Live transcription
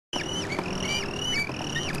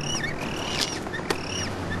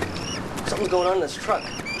Something's going on in this truck.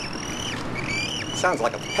 Sounds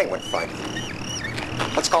like a penguin fight.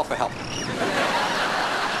 Let's call for help.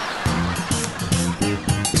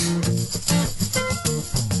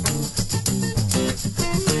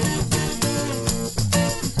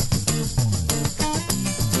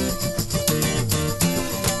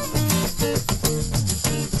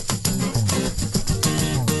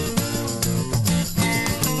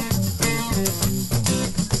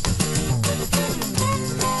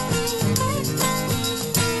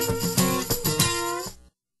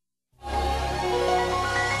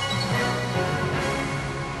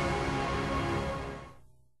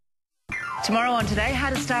 Tomorrow on Today, how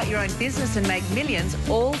to start your own business and make millions,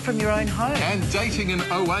 all from your own home. And Dating in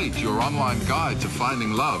 08, your online guide to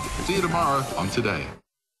finding love. See you tomorrow on Today.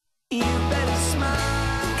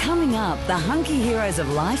 Coming up, the hunky heroes of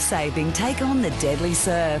life-saving take on the deadly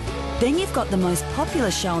surf. Then you've got the most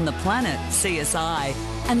popular show on the planet, CSI.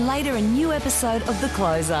 And later, a new episode of The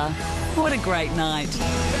Closer. What a great night.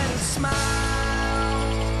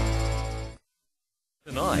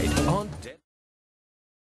 Tonight on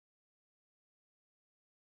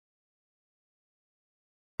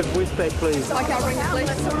Whispec, please. Okay, I'll bring the police.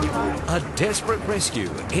 a desperate rescue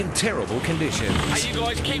in terrible conditions. Hey, you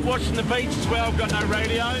guys keep watching the beach as well. I've got no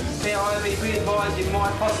radio. Now, be advised you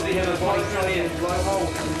might possibly have a bloke on here.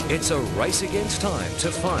 It's a race against time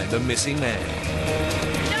to find the missing man.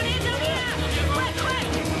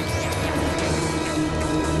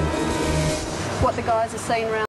 What the guys are seeing around